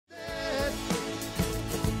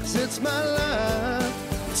That's my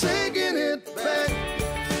life, taking it back.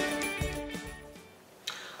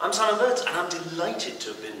 I'm Simon Birds, and I'm delighted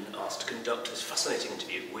to have been asked to conduct this fascinating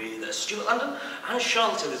interview with Stuart Landon and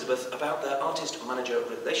Charlotte Elizabeth about their artist-manager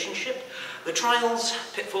relationship, the trials,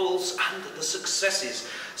 pitfalls and the successes,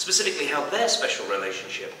 specifically how their special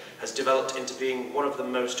relationship has developed into being one of the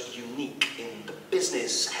most unique in the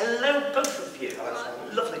business. Hello, both of you.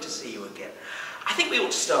 Hello. Lovely to see you again. I think we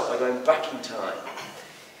ought to start by going back in time.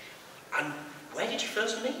 And where did you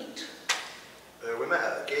first meet? We met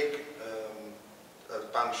at a gig. The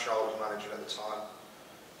band Charlotte was managing at the time.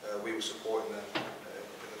 We were supporting them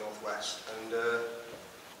in the Northwest, and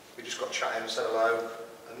we just got chatting, said hello,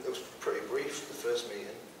 and it was pretty brief, the first meeting.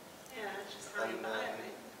 Yeah, just hanging by, I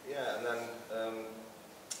think. Yeah, and then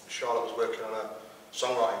Charlotte was working on a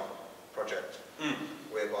songwriting project,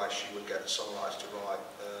 whereby she would get songwriters to write,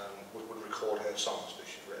 would record her songs that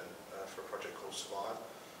she'd written for a project called Fibre,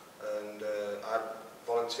 and I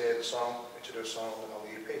volunteered to do a song on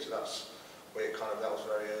the EP, so that's where that was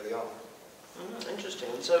very early on. Interesting.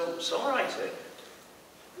 So, songwriting?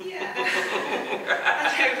 Yeah.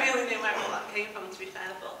 I don't really know where all that came from, to be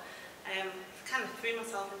fair, but I kind of threw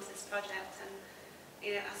myself into this project, and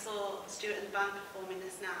I saw Stuart and the band performing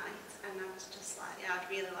this night, and I was just like, yeah, I'd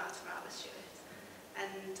really like to write with Stuart.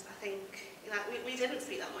 And I think, we didn't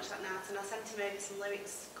speak that much that night, and I sent him over some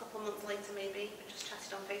lyrics a couple of months later maybe. We just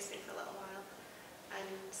chatted on Facebook for a little while, and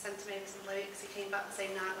sent him over some lyrics. He came back the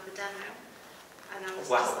same night with a demo. And I was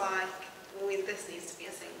just like, well, this needs to be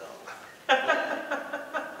a single.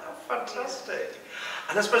 How fantastic.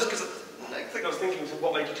 And I suppose, because the next thing I was thinking was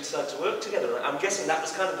what made you decide to work together. I'm guessing that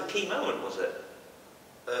was kind of the key moment, was it?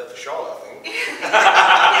 For Charlotte, I think. Yeah,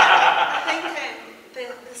 I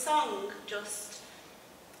think the song just,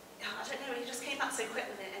 I don't know, he just came back so quick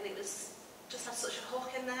with it, and it was just had such a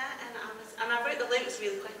hook in there, and I wrote the lyrics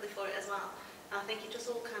really quickly for it as well. And I think it just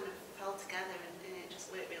all kind of fell together, and it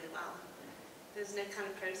just worked really well. There's no kind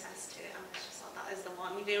of process to it. I was just like, that is the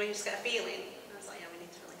one. You just get a feeling. And I was like, yeah, we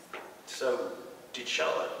need to release that. So, did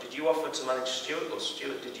you offer to manage Stuart, or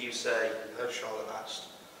Stuart, did you say? No, Charlotte asked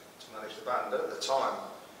to manage the band. At the time,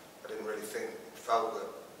 I didn't really felt that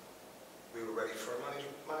we were ready for a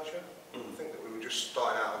manager. I think that we were just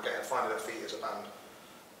starting out and finding our feet as a band.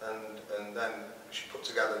 And then she put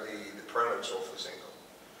together the promo tour for the single.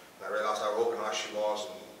 And I realised how organised she was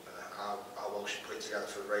and how well she put it together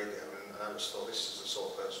for the radio. And I just thought, this is the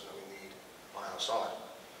sort of person that we need on our side.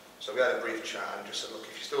 So we had a brief chat and just said, look,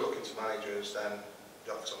 if you're still looking to managers, then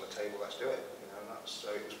the offer's on the table, let's do it.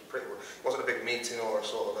 So it was it wasn't a big meeting or a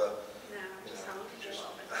sort of a... No, just how long did you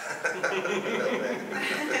love it?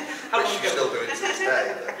 How long ago? Still doing it to this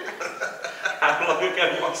day. How long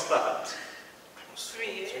ago was that? 3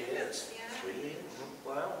 years. 3 years. Yeah. 3 years?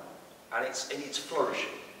 Wow. And it's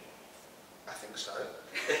flourishing. I think so.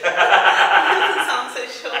 It doesn't sound so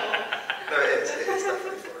sure. No, it is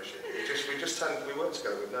definitely flourishing. We work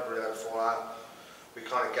together, we've never really had a fallout. We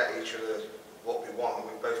kind of get each other what we want,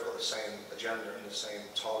 and we've both got the same agenda and the same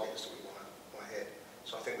targets that we want to hit.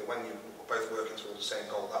 So I think that when you're both working towards the same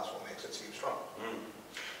goal, that's what makes a team strong.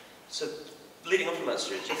 So, leading on from that,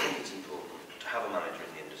 Stuart, do you think it's important to have a manager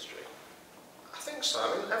in the industry? I think so.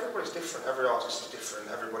 I mean, everybody's different, every artist is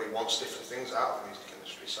different, everybody wants different things out of the music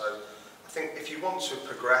industry. So I think if you want to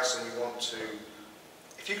progress and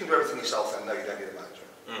if you can do everything yourself, then no, you don't need a manager.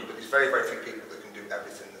 But there's very, very few people that can do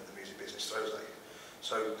everything that the music business throws at you.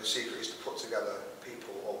 So the secret is to put together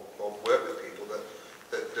people or work with people that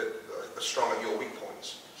are strong at your weak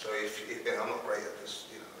points. So I'm not great at this,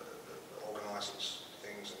 organising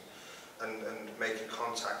things and making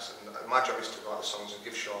contacts. And my job is to write the songs and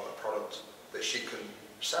give Charlotte a product that she can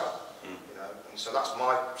sell. And so that's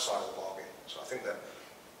my side of the bargain. So I think that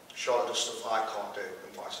Charlotte does stuff I can't do,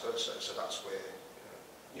 and vice versa. So that's where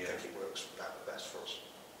I think it works best for us.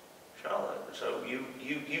 Charlotte, so you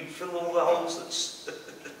fill all the holes that's...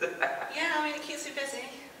 Yeah, I mean, it keeps me busy.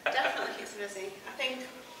 Definitely keeps me busy.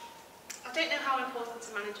 I don't know how important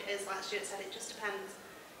a manager is, like Stuart said, it just depends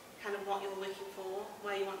kind of what you're looking for,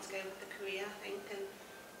 where you want to go with the career, I think. And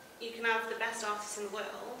you can have the best artists in the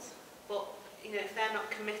world, but if they're not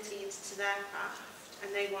committed to their craft and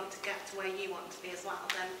they want to get to where you want to be as well,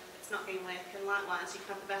 then it's not going to work. And likewise, you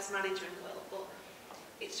can have the best manager in the world, but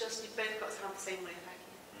it's just you've both got to have the same way of working.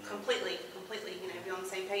 Completely, be on the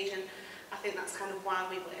same page, and I think that's kind of why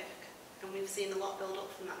we work, and we've seen a lot build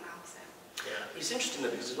up from that now. So yeah, it's interesting though,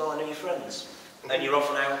 because as well I know you're friends, and you're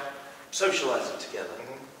often out socialising together.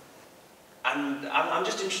 And I'm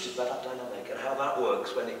just interested by that dynamic and how that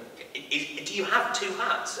works. When do you have two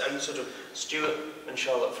hats? Are you sort of Stuart and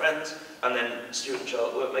Charlotte friends, and then Stuart and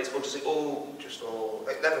Charlotte workmates, or does it all just all?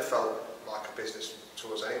 It never felt like a business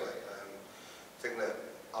to us anyway. I think that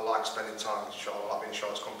I like spending time with Charlotte. I like being in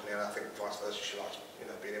Charlotte's company, and I think vice versa. She likes,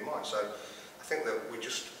 being in mine. So I think that we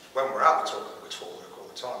just, when we're out, we talk work all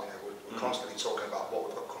the time. We're constantly talking about what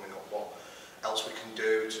we've got coming up, what else we can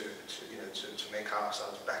do to make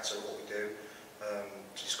ourselves better at what we do,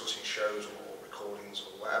 discussing shows or recordings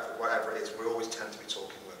or whatever it is. We always tend to be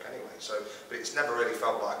talking work anyway. So, but it's never really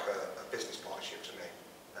felt like a business partnership to me.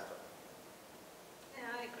 Never.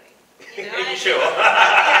 Yeah, I agree. Are you sure? Yeah,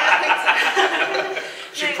 I think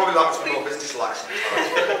so. She'd probably like to be more business-like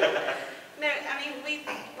sometimes. No, I mean, we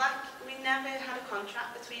never had a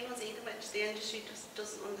contract between us either, which the industry just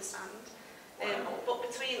doesn't understand. But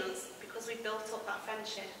between us, because we built up that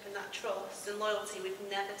friendship and that trust and loyalty, we've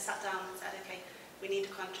never sat down and said, okay, we need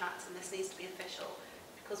a contract and this needs to be official,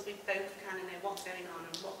 because we both kind of know what's going on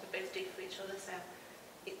and what we both do for each other. So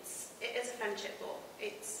it is a friendship, but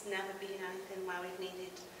it's never been anything where we've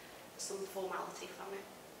needed some formality from it.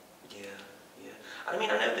 Yeah. I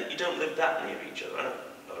mean, I know that you don't live that near each other. I know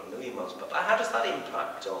not a million miles, but how does that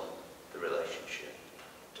impact on the relationship?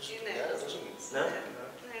 Yeah, it doesn't. No?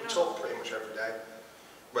 We talk pretty much every day,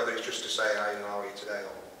 whether it's just to say how are you today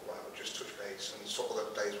or whatever, just touch base. And sort of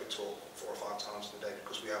the days we talk 4 or 5 times in the day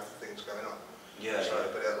because we have things going on. Yeah. So,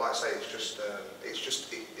 but like I say,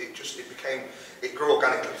 it grew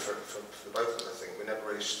organically for both of us. I think we never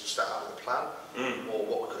really set out with a plan or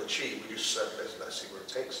what we could achieve. We just said let's see where it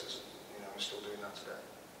takes us. And, we're still doing that today.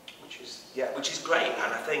 Which is great,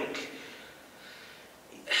 and I think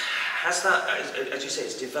has that, as you say,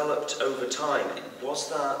 it's developed over time. Was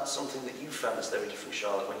that something that you found that's very different,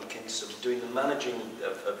 Charlotte, when you came to sort of doing the managing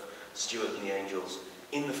of Stuart and the Angels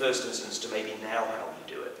in the first instance to maybe now how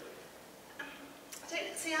you do it?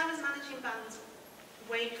 I was managing bands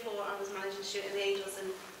way before I was managing Stuart and the Angels, and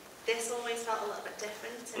this always felt a little bit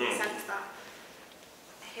different in the sense that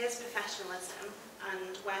his professionalism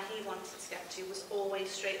and where he wanted to get to was always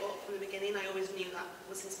straight up from the beginning. I always knew that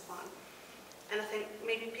was his plan. And I think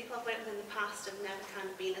maybe people I've worked with in the past have never kind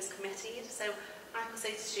of been as committed. So I could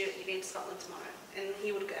say to Stuart, you're going to Scotland tomorrow, and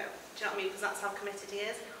he would go. Do you know what I mean? Because that's how committed he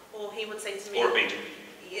is. Or he would say to me... Or a meeting.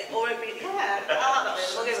 Yeah, I like that word.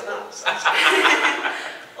 We'll go with that.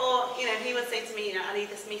 Or, he would say to me, I need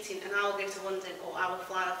this meeting, and I'll go to London, or I will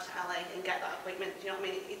fly off to LA and get that appointment. Do you know what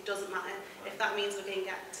I mean? It doesn't matter. If that means we're going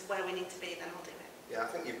to get to where we need to be, then I'll do it. Yeah, I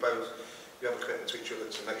think you have a commitment to each other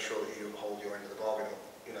to make sure that you hold your end of the bargain up.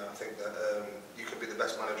 I think that you could be the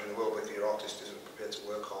best manager in the world, but if your artist isn't prepared to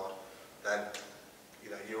work hard, then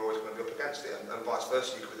you're always going to be up against it, and vice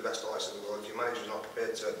versa. You could be the best artist in the world. If your manager's not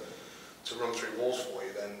prepared to run through walls for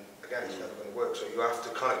you, then again it's never going to work. So you have to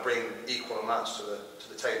kind of bring equal amounts to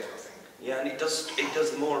the table, I think. Yeah, and it does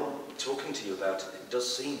more talking to you about it. It does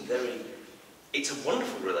seem it's a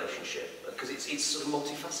wonderful relationship because it's sort of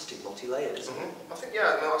multifaceted, multi-layered, isn't it? I think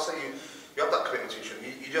I'll say you have that commitment to each other.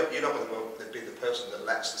 You're not going to be the person that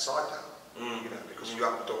lets the side down, because you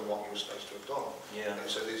haven't done what you were supposed to have done. Yeah.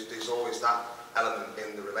 So there's always that element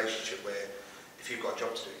in the relationship where if you've got a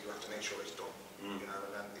job to do, you have to make sure it's done. And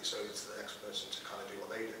then so it's the next person to kind of do what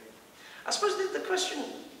they do. I suppose the question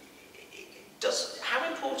how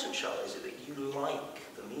important, Charlotte, is it that you like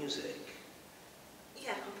the music?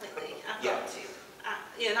 Yeah, completely. I've got to.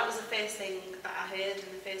 That was the first thing that I heard and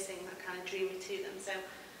the first thing that kind of drew me to them. So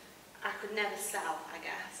I could never sell, I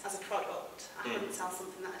guess, as a product. I couldn't sell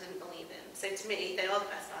something that I didn't believe in. So to me, they are the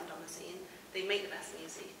best band on the scene. They make the best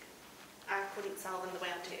music. I couldn't sell them the way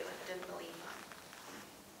I do if I didn't believe that.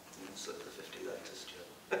 You'll slip the 50 later, Stuart.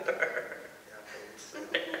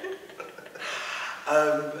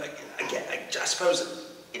 Again, I suppose,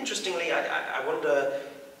 interestingly, I wonder,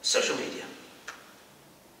 social media.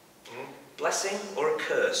 Blessing or a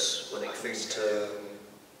curse when it comes to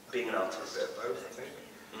being an artist? A bit of both, I think.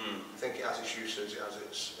 I think it has its uses, it has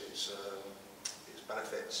its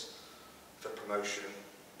benefits for promotion,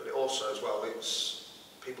 but it also, as well,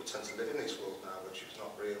 people tend to live in this world now, which is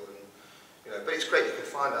not real, and but it's great you can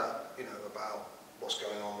find out, about what's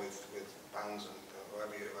going on with bands and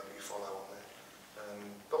whoever you follow on there.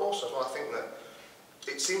 But also, as well, I think that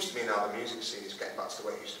it seems to me now the music scene is getting back to the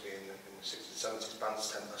way it used to be in the 60s and 70s. Bands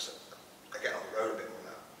tend to get on the road a bit more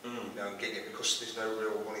now, and gigging because there's no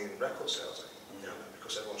real money in record sales anymore,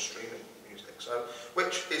 because everyone's streaming music. So,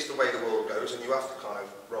 which is the way the world goes, and you have to kind of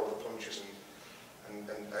roll the punches and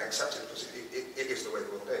accept it because it is the way the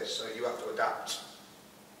world is. So you have to adapt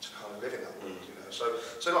to kind of live in that world,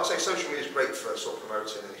 So like I say, social media is great for sort of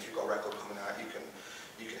promoting, and if you've got a record coming out, you can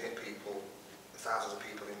hit people thousands of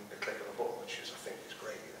people in the click of a button, which is, I think, is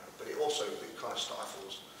great, you know. But it also, it kind of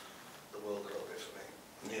stifles the world a little bit for me.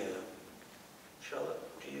 Yeah. Charlotte,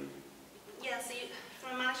 do you? Yeah, so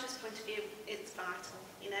from a manager's point of view, it's vital,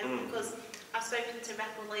 you know, because I've spoken to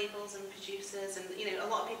record labels and producers and, you know, a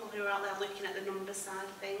lot of people who are out there looking at the numbers side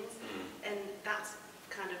of things, and that's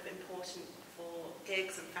kind of important for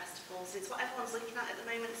gigs and festivals. It's what everyone's looking at the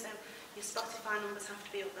moment, so your Spotify numbers have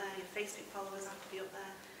to be up there, your Facebook followers have to be up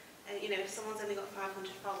there. You know, if someone's only got 500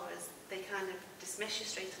 followers, they kind of dismiss you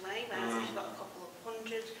straight away, whereas if you've got a couple of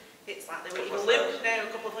hundred, it's like they won't even look, no,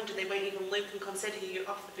 a couple of hundred, they won't even look and consider you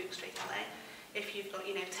off the book straight away. If you've got,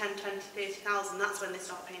 you know, 10, 20, 30,000, that's when they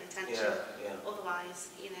start paying attention. Yeah.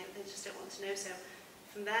 Otherwise, you know, they just don't want to know. So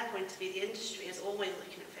from their point of view, the industry is always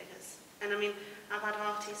looking at figures. And I mean, I've had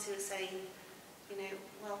artists who are saying, you know,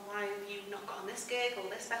 well, why have you not got on this gig or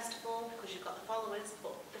this festival? Because you've got the followers,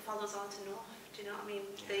 but the followers aren't enough. Do you know what I mean?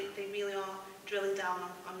 They really are drilling down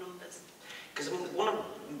on numbers. Because I mean, one of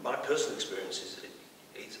my personal experiences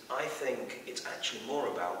is I think it's actually more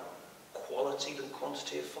about quality than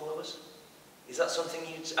quantity of followers. Is that something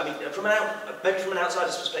you'd? I mean, maybe from an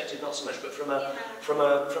outsider's perspective, not so much, but from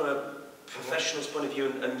a professional's point of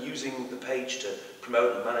view, and using the page to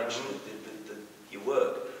promote and manage your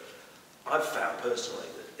work, I've found personally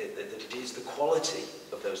that it is the quality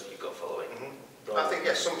of those that you've got following. I think,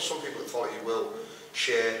 yes, some people that follow you will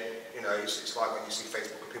share, you know, it's like when you see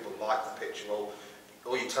Facebook and people like the picture, well,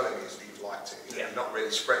 all you're telling me is that you've liked it. You know, you're not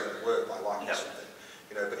really spreading the word by liking something.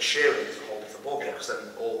 You know, but sharing is a whole different ballgame, because then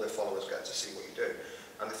all their followers get to see what you do.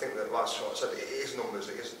 And I think that, like Stuart said, it is numbers,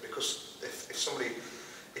 it isn't, because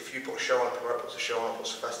if you put a show on, puts a show on,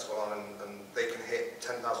 puts a festival on, and they can hit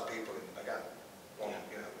 10,000 people in, again,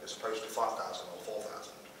 you know, as opposed to 5,000 or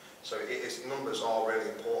 4,000. So numbers are really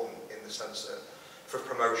important in the sense that for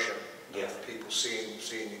promotion, for people seeing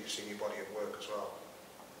your body of work as well.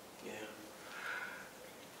 Yeah.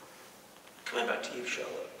 Coming back to you,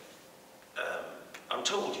 Charlotte, I'm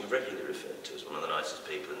told you're regularly referred to as one of the nicest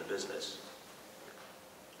people in the business.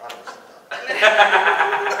 I never said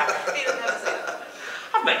that. He doesn't ever say that.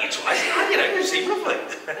 I've met you twice, you know, you seem lovely.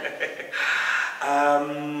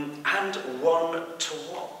 And one to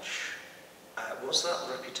watch. Was that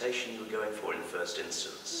the reputation you were going for in the first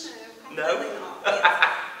instance? No, probably not.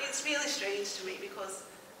 It's really strange to me because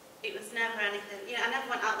it was never anything, you know, I never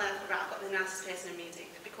went out there and thought, right, I've got the nicest person in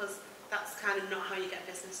music, because that's kind of not how you get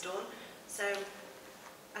business done. So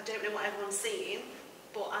I don't know what everyone's seeing,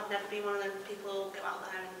 but I've never been one of them people who go out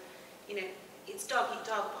there and, you know, it's dog eat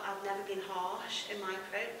dog, but I've never been harsh in my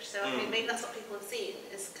approach. So I think maybe that's what people have seen,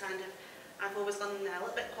 is kind of, I've always gone in there a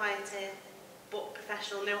little bit quieter, but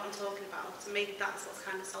professional, know what I'm talking about. So maybe that's what's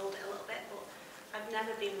kind of sold it a little bit, but I've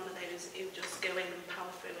never been one of those who just go in and power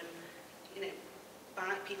through and, you know,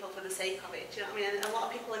 bite people for the sake of it. Do you know what I mean? And a lot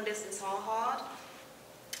of people in business are hard,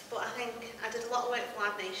 but I think I did a lot of work for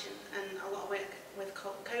Live Nation and a lot of work with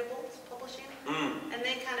Cobalt Publishing, and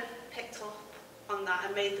they kind of picked up on that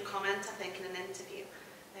and made the comment, I think, in an interview.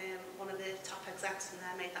 One of the top execs from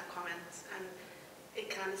there made that comment, and it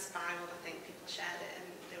kind of spiraled. I think people shared it and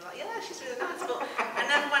they were like, yeah, she's really nice, but I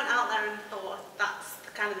never went out there and thought that's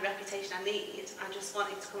the kind of the reputation I need. I just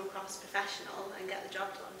wanted to come across professional and get the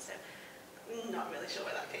job done. So I'm not really sure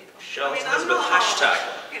where that came from. Charlotte Elizabeth, hashtag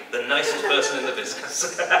the nicest person in the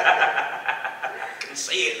business. I can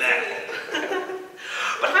see it now.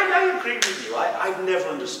 But I agree with you. I've never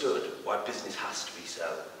understood why business has to be so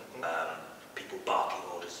people barking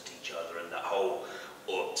orders at each other and that whole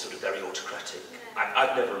sort of very autocratic.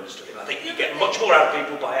 I've never understood it. I think you get much more out of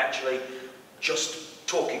people by actually just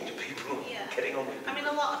talking to people and getting on with people. I mean,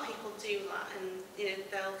 a lot of people do that, and you know,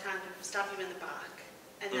 they'll kind of stab you in the back,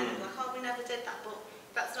 and then they're like, oh, we never did that, but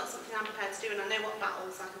that's not something I'm prepared to do, and I know what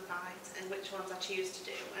battles I can fight and which ones I choose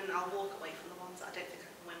to do, and I'll walk away from the ones that I don't think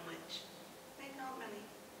I can win, which maybe aren't many,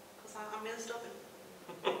 because I'm really stubborn.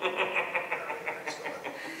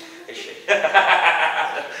 Is she?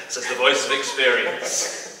 Says the voice of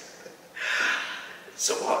experience.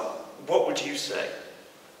 So what would you say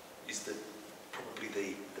is probably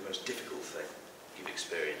the most difficult thing you've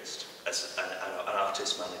experienced as an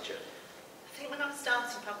artist manager? I think when I was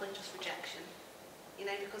starting, probably just rejection. You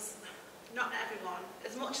know, because not everyone,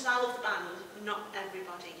 as much as I love the band, not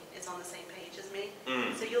everybody is on the same page as me.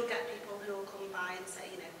 So you'll get people who will come by and say,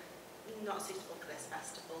 you know, not suitable for this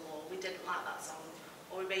festival, or we didn't like that song,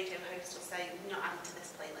 or a radio host will say, not added to this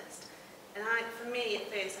playlist. And for me, at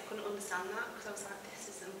first, I couldn't understand that, because I was like, this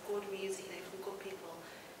is some good music, you know, from good people.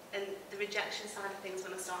 And the rejection side of things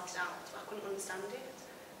when I started out, I couldn't understand it.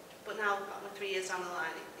 But now, like 3 years down the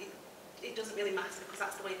line, it doesn't really matter, because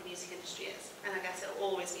that's the way the music industry is. And I guess it'll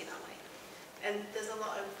always be that way. And there's a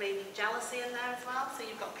lot of maybe jealousy in there as well. So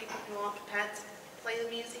you've got people who aren't prepared to play the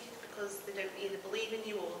music because they don't either believe in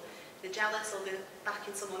you, or they're jealous, or they're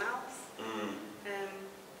backing someone else.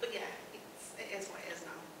 But yeah, it is what it is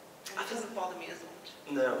now. And it doesn't bother me as much.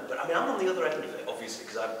 No, but I mean, I'm on the other end of it, obviously,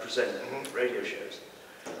 because I present radio shows.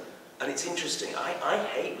 And it's interesting, I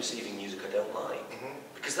hate receiving music I don't like.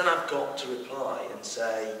 Because then I've got to reply and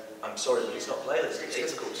say, I'm sorry, but it's not playlist. It's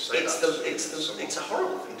difficult to say it's a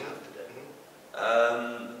horrible thing to have to do.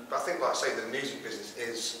 But I think, like I say, the music business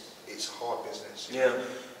it's a hard business. Yeah.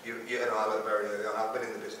 You know, I learned very early on. I've been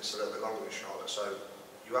in the business a little bit longer than Charlotte, so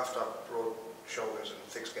you have to have broad shoulders and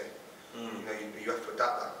thick skin. You know, you have to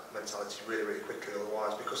adapt that mentality really, really quickly.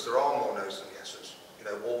 Otherwise, because there are more no's than yeses, you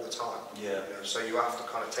know, all the time. Yeah. You know, so you have to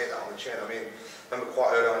kind of take that on the chin. I mean, I remember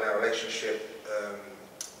quite early on in our relationship,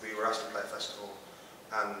 we were asked to play a festival,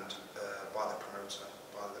 and by the promoter,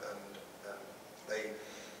 they,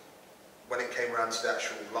 when it came around to the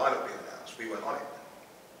actual lineup being announced, we weren't on it.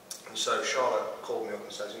 And so Charlotte called me up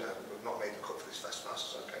and says, you know, we've not made the cut for this festival. I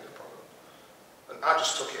said, okay, no problem. And I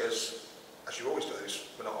just took it as you always do,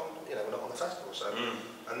 we're not on, you know, we're not on the festival. So,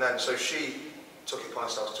 and then so she took it upon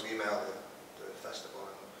herself to email the festival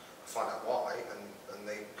and find out why, and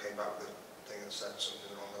they came back with a thing and said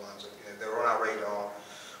something along the lines of, you know, they were on our radar.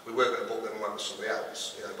 We were going to book them and went with somebody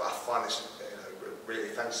else, you know. But I find this, you know, really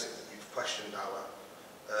offensive that you've questioned our,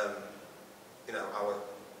 you know, our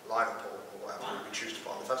lineup or whatever we choose to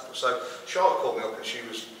put on the festival. So Charlotte called me up and she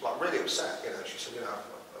was like really upset. You know, she said, you know,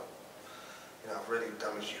 I've really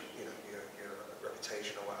damaged you know, your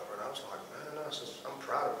reputation or whatever. And I was like, no, I says, I'm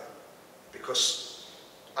proud of you because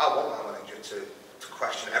I want my manager to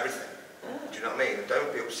question everything. Do you know what I mean? And don't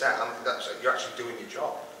be upset. You're actually doing your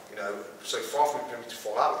job. You know, so far from me to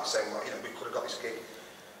fall out with you saying, well, you know, we could have got this gig,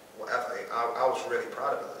 whatever. I was really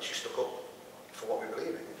proud of her that she stuck up for what we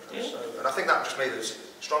believe in. You know? So, and I think that just made us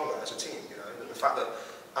stronger as a team. You know, the fact that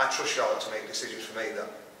I trust Charlotte to make decisions for me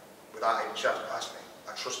that, without even shouting past me,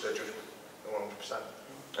 I trust her judgment 100%.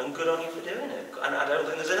 And good on you for doing it. And I don't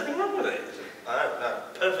think there's anything wrong with it.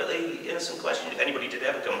 No. Perfectly innocent question. If anybody did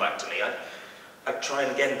ever come back to me, I'd try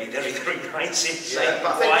and again be very, very nice in saying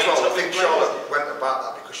but I think Charlotte went about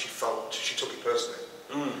that because she took it personally.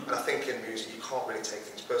 And I think in music you can't really take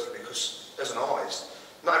things personally because as an artist,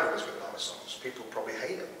 not everyone's going to like my songs. People probably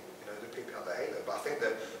hate them. You know, the people out there hate them. But I think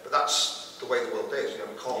but that's the way the world is. You know,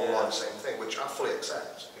 we can't all like the same thing, which I fully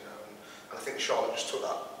accept. You know, and I think Charlotte just took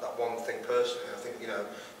that one thing personally. I think, you know,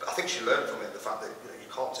 but I think she learned from it the fact that, you know, you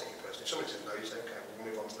can't take it personally. If somebody says no, you say okay, we'll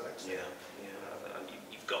move on to the next thing. And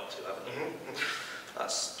you've got to, haven't you?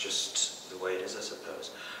 That's just the way it is, I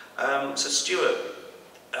suppose. So Stuart,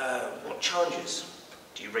 what challenges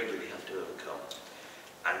do you regularly have to overcome?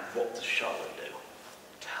 And what does Charlotte do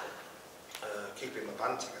to help? Keeping my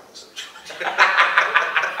band together.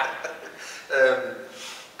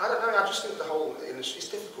 I don't know, I just think the whole industry is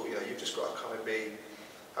difficult, you know. You've just got to kind of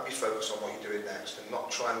have you focus on what you're doing next and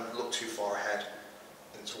not try and look too far ahead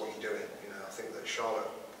into what you're doing. You know, I think that Charlotte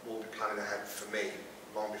will be planning ahead for me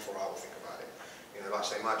long before I will think about it. You know, like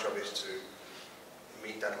I say, my job is to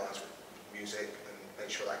meet deadlines with music and make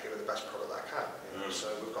sure that I give her the best product that I can. You know?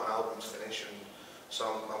 So we've got an album to finish, and so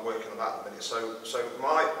I'm working on that at the minute. So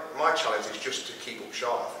my challenge is just to keep up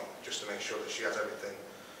Charlotte, I think, just to make sure that she has everything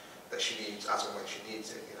that she needs as and when she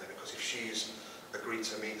needs it. You know, because if she's agreed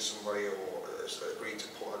to meet somebody or agreed to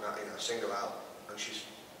put a single out, and it's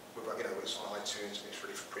on iTunes and it's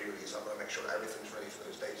ready for pre-release, I've got to make sure that everything's ready for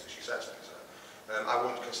those dates that she sets me. So I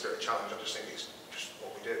wouldn't consider it a challenge. I just think it's just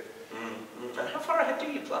what we do. And how far ahead do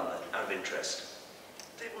you plan then, out of interest?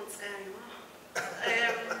 Don't want to say anymore.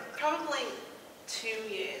 Probably 2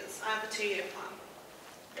 years. I have a 2-year plan.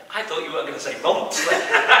 I thought you were going to say months.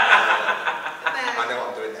 I know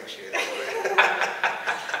what I'm doing next year.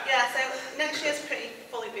 Yeah, so next year's pretty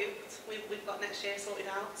fully booked. We've got next year sorted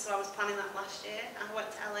out. So I was planning that last year. I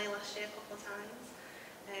went to LA last year a couple of times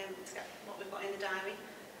to get what we've got in the diary.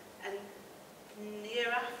 And the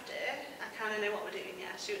year after, I kind of know what we're doing.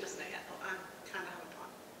 Yeah, Stuart doesn't know yet, but I kind of have a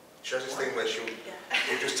plan. She has this thing where she'll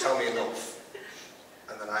just tell me enough,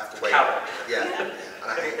 and then I have to wait. Yeah. And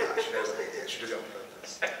I hate that. She knows I hate it. She does it on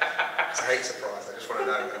purpose. I hate surprise. I just want to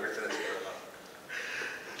know everything that's going on.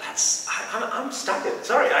 I'm staggered.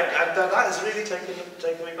 Sorry, that has really taken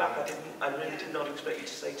me back. I really did not expect you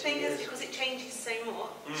to say 2 years. The thing is, because it changes so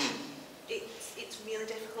much, it's really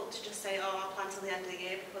difficult to just say, oh, I'll plan till the end of the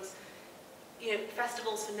year, because you know,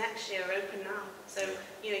 festivals for next year are open now. So,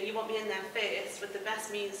 you know, you want me in there first with the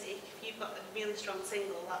best music. If you've got a really strong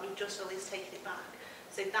single that we've just released, Taking It Back,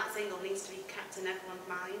 so that single needs to be kept in everyone's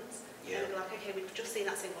minds. And be like, okay, we've just seen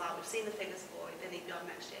that single out, we've seen the figures for it, they need to be on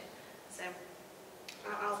next year. So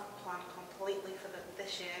I'll plan completely for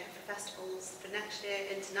this year, for festivals, for next year,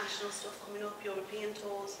 international stuff coming up, European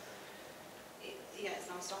tours. Yeah, it's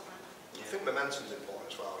non-stop right now. I think momentum's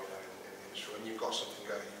important as well, you know, in the industry. When you've got something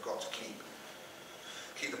going, you've got to keep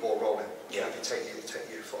the ball rolling. Yeah. If you take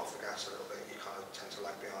your foot off the gas a little bit, you kind of tend to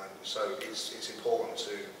lag behind. So it's important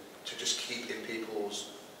to just keep in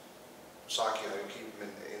people's psyche, you know, keep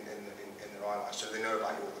them in their eyeline, so they know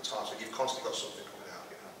about you all the time. So you've constantly got something coming out,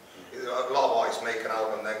 you know. A lot of artists make an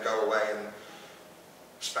album and then go away and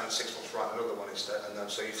spend 6 months writing another one instead, and then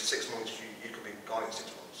so for 6 months you could be gone in 6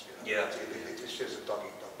 months. You know? Yeah. It's just a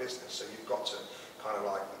dog-eat-dog business, so you've got to kind of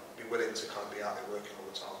like be willing to kind of be out there working all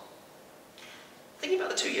the time. Thinking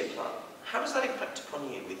about the 2-year plan, how does that impact upon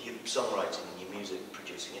you with your songwriting and your music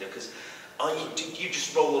producing? You know, because do you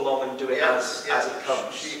just roll along and do it as it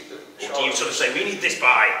comes? Or do you sort of say, we need this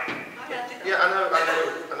by? Yeah, I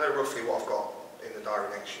know roughly what I've got in the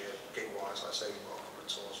diary next year, gig-wise. Like I say, we've got a couple of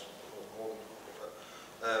tours, more than a couple.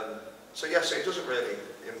 So yeah, so it doesn't really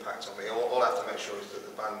impact on me. All I have to make sure is that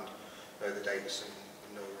the band know the dates and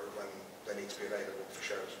know when they need to be available for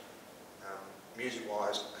shows.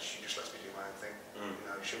 Music-wise, she just lets me do my own thing. You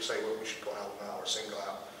know, she'll say, well, we should put an album out or a single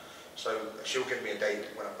out. So she'll give me a date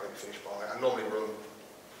when I've got it finished by. I normally run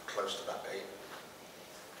close to that date.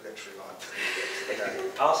 Literally like to the day.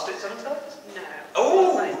 Past it sometimes? No.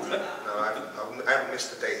 Oh! No, I haven't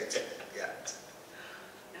missed the date yet.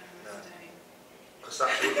 No. Because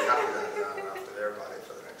that she'll be happy then, and I'll have to hear about it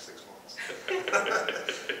for the next 6 months.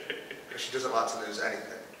 Because she doesn't like to lose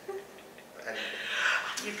anything.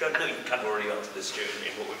 You kind of already answered this, Stuart,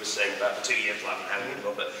 in what we were saying about the 2-year plan and how you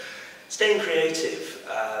go, but staying creative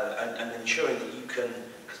and ensuring that you can,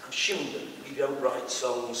 because I'm assuming that you don't write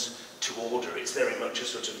songs to order, it's very much a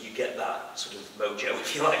sort of, you get that sort of mojo,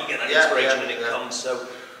 if you like, you get that inspiration and it comes, so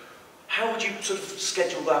how would you sort of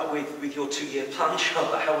schedule that with your 2-year plan,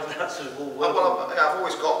 Charlotte? How would that sort of all work? Well, I've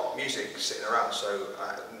always got music sitting around, so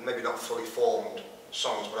maybe not fully formed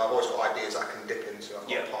songs, but I've always got ideas I can dip into, I've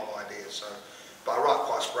got a pot of ideas, so. But I write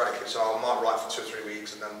quite sporadically, so I might write for 2 or 3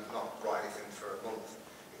 weeks and then not write anything for a month.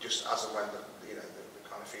 Just as and when the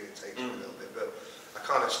kind of feeling takes me a little bit. But I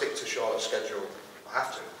kind of stick to Charlotte's schedule. I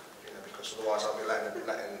have to, you know, because otherwise I'll be letting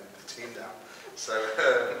the team down. So,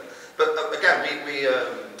 but again,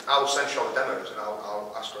 I'll send Charlotte demos and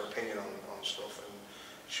I'll ask her opinion on stuff, and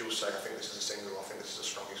she'll say, I think this is a single, I think this is the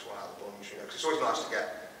strongest one out of the bunch. You know, because it's always nice to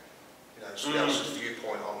get, you know, somebody else's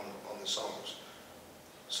viewpoint on the songs.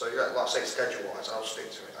 So yeah, like I say, schedule-wise, I'll stick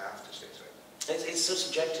to it. I have to stick to it. It's so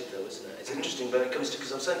subjective, though, isn't it? It's interesting when it comes to,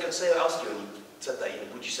 because I was going to say, I asked you, and you said that, you know,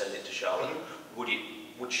 would you send it to Charlotte?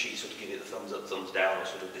 Would she sort of give it the thumbs up, thumbs down, or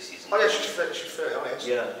sort of this isn't? Oh yeah, she's fairly honest.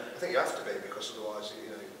 Yeah. I think you have to be, because otherwise,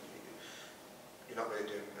 you know, you're not really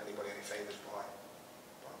doing anybody any favours by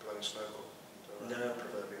blowing smoke up. No.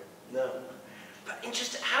 Proverbial. No. But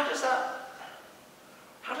interesting. How does that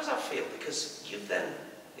feel? Because you've then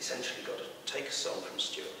essentially got to take a song from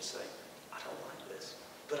Stuart and say, I don't like this.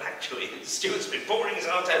 But actually, Stuart's been pouring his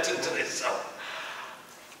heart out into this song.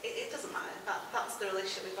 It doesn't matter. That's the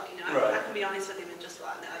relationship we've got, you know. Right. I can be honest with him and just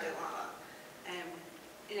like, no, I don't like that.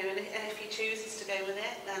 You know, and if he chooses to go with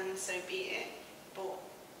it, then so be it. But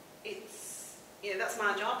it's, you know, that's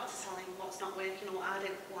my job to tell him what's not working or what I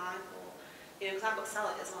didn't like, or, you know, because I've got to sell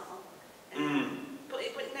it as well. But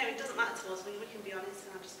no, it doesn't matter to us. We can be honest,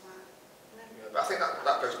 and I'm just like, no. Yeah, but I think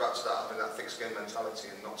that goes back to that, that thick skin mentality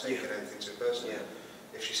and not taking anything too personally. Yeah.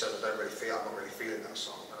 If she says, I'm not really feeling that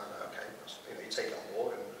song, then I know, okay, you know, you take it on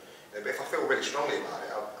board. And, you know, but if I feel really strongly about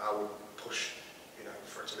it, I would push, you know,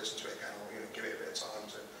 for her to listen to it again, or, you know, give it a bit of time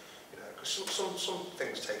to, you know, because some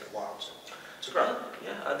things take a while to grow.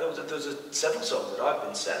 Yeah, there was several songs that I've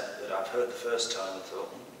been sent that I've heard the first time and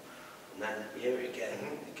thought, and then you hear it again,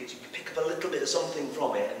 you can pick up a little bit of something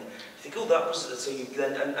from it, and you think, oh, that was, so you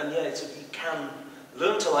then, and yeah, so you can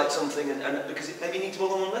learn to like something, and because it maybe needs more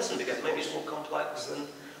than one listen, because maybe it's more complex than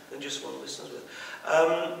just one listens with.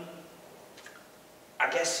 I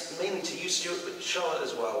guess mainly to you, Stuart, but Charlotte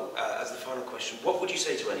as well, as the final question, what would you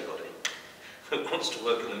say to anybody who wants to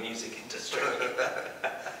work in the music industry?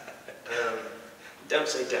 Don't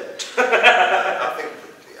say don't. I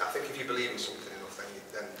think if you believe in something enough,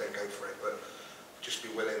 then go for it, but just be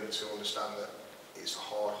willing to understand that it's a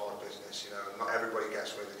hard business, you know, and not everybody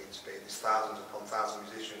gets where they need to be. There's thousands upon thousands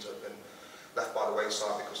of musicians that have been left by the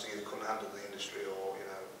wayside because they either couldn't handle the industry or, you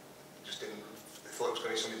know, just didn't, they thought it was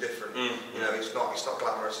going to be something different. You know, it's not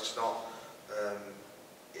glamorous, it's not,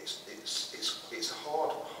 it's a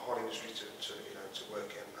hard industry to you know, to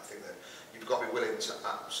work in. I think that you've got to be willing to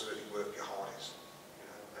absolutely work your hardest, you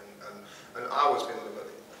know, and I always been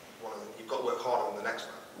one of the, you've got to work harder than the next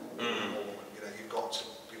man, or woman, you You know, you've got to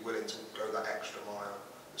be willing to go that extra mile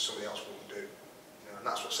that somebody else wouldn't do. You know, and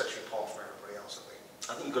that's what sets you apart from everybody else, I think.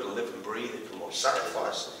 I think you've got to live and breathe it from what you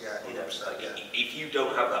Sacrifice, yeah, 100%, you know, yeah. if you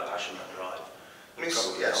don't have that passion, that drive, I mean,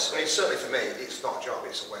 yes, I mean, certainly for me, it's not a job,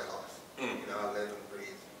 it's a way of life. You know, I live and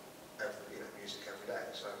breathe music every day.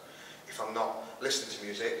 So if I'm not listening to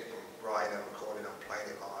music, I'm writing and recording, I'm playing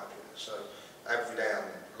it live. You know, so every day I'm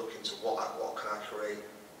looking to what can I create,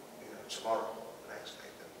 you know, tomorrow, next day,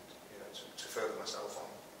 and you know, to further myself on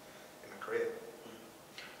in my career.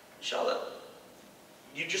 Charlotte,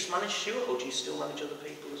 you just manage Stuart, or do you still manage other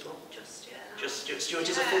people as well? Just, yeah. Just Stuart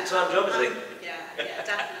is a full-time job, is he? Yeah,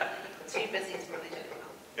 definitely. Too busy to manage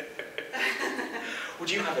anyone.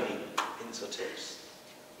 Would you have any hints or tips?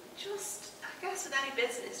 Just, I guess with any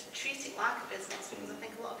business, treat it like a business, because I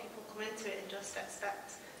think a lot of people come into it and just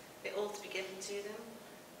expect it all to be given to them,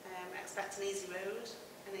 expect an easy road,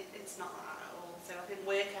 and it's not like that at all. So I think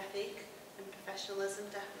work ethic and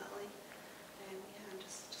professionalism, definitely. Yeah, and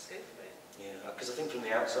just go for it. Yeah, because I think from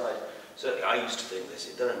the outside, certainly I used to think this,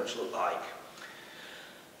 it very much looked like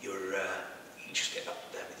you just get up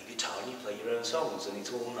there with your guitar and you play your own songs and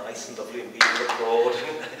it's all nice and lovely and people applaud,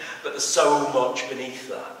 but there's so much beneath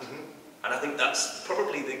that. And I think that's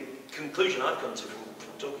probably the conclusion I've come to from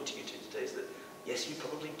talking to you two today, is that yes, you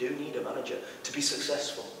probably do need a manager to be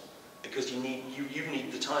successful, because you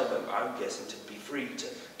need the time, I'm guessing, to be free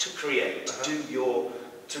to create, to do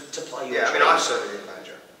to play your I mean, I certainly need a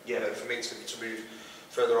manager. Yeah. You know, for me to move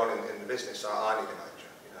further on in the business, I need a manager.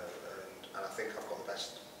 You know, and I think I've got the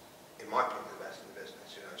best, in my opinion, the best in the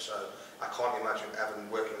business. You know, so I can't imagine ever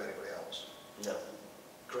working with anybody else. No.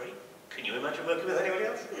 Great. Can you imagine working with anybody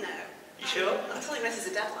else? No. You sure? Until he misses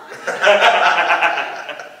a deadline.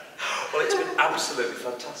 Well, it's been absolutely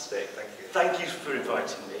fantastic. Thank you. Thank you for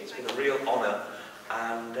inviting me. It's been a real honour,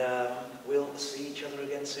 and we'll see each other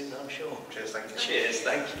again soon, I'm sure. Cheers, thank you. Cheers,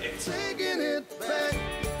 thank you. Taking it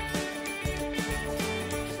back.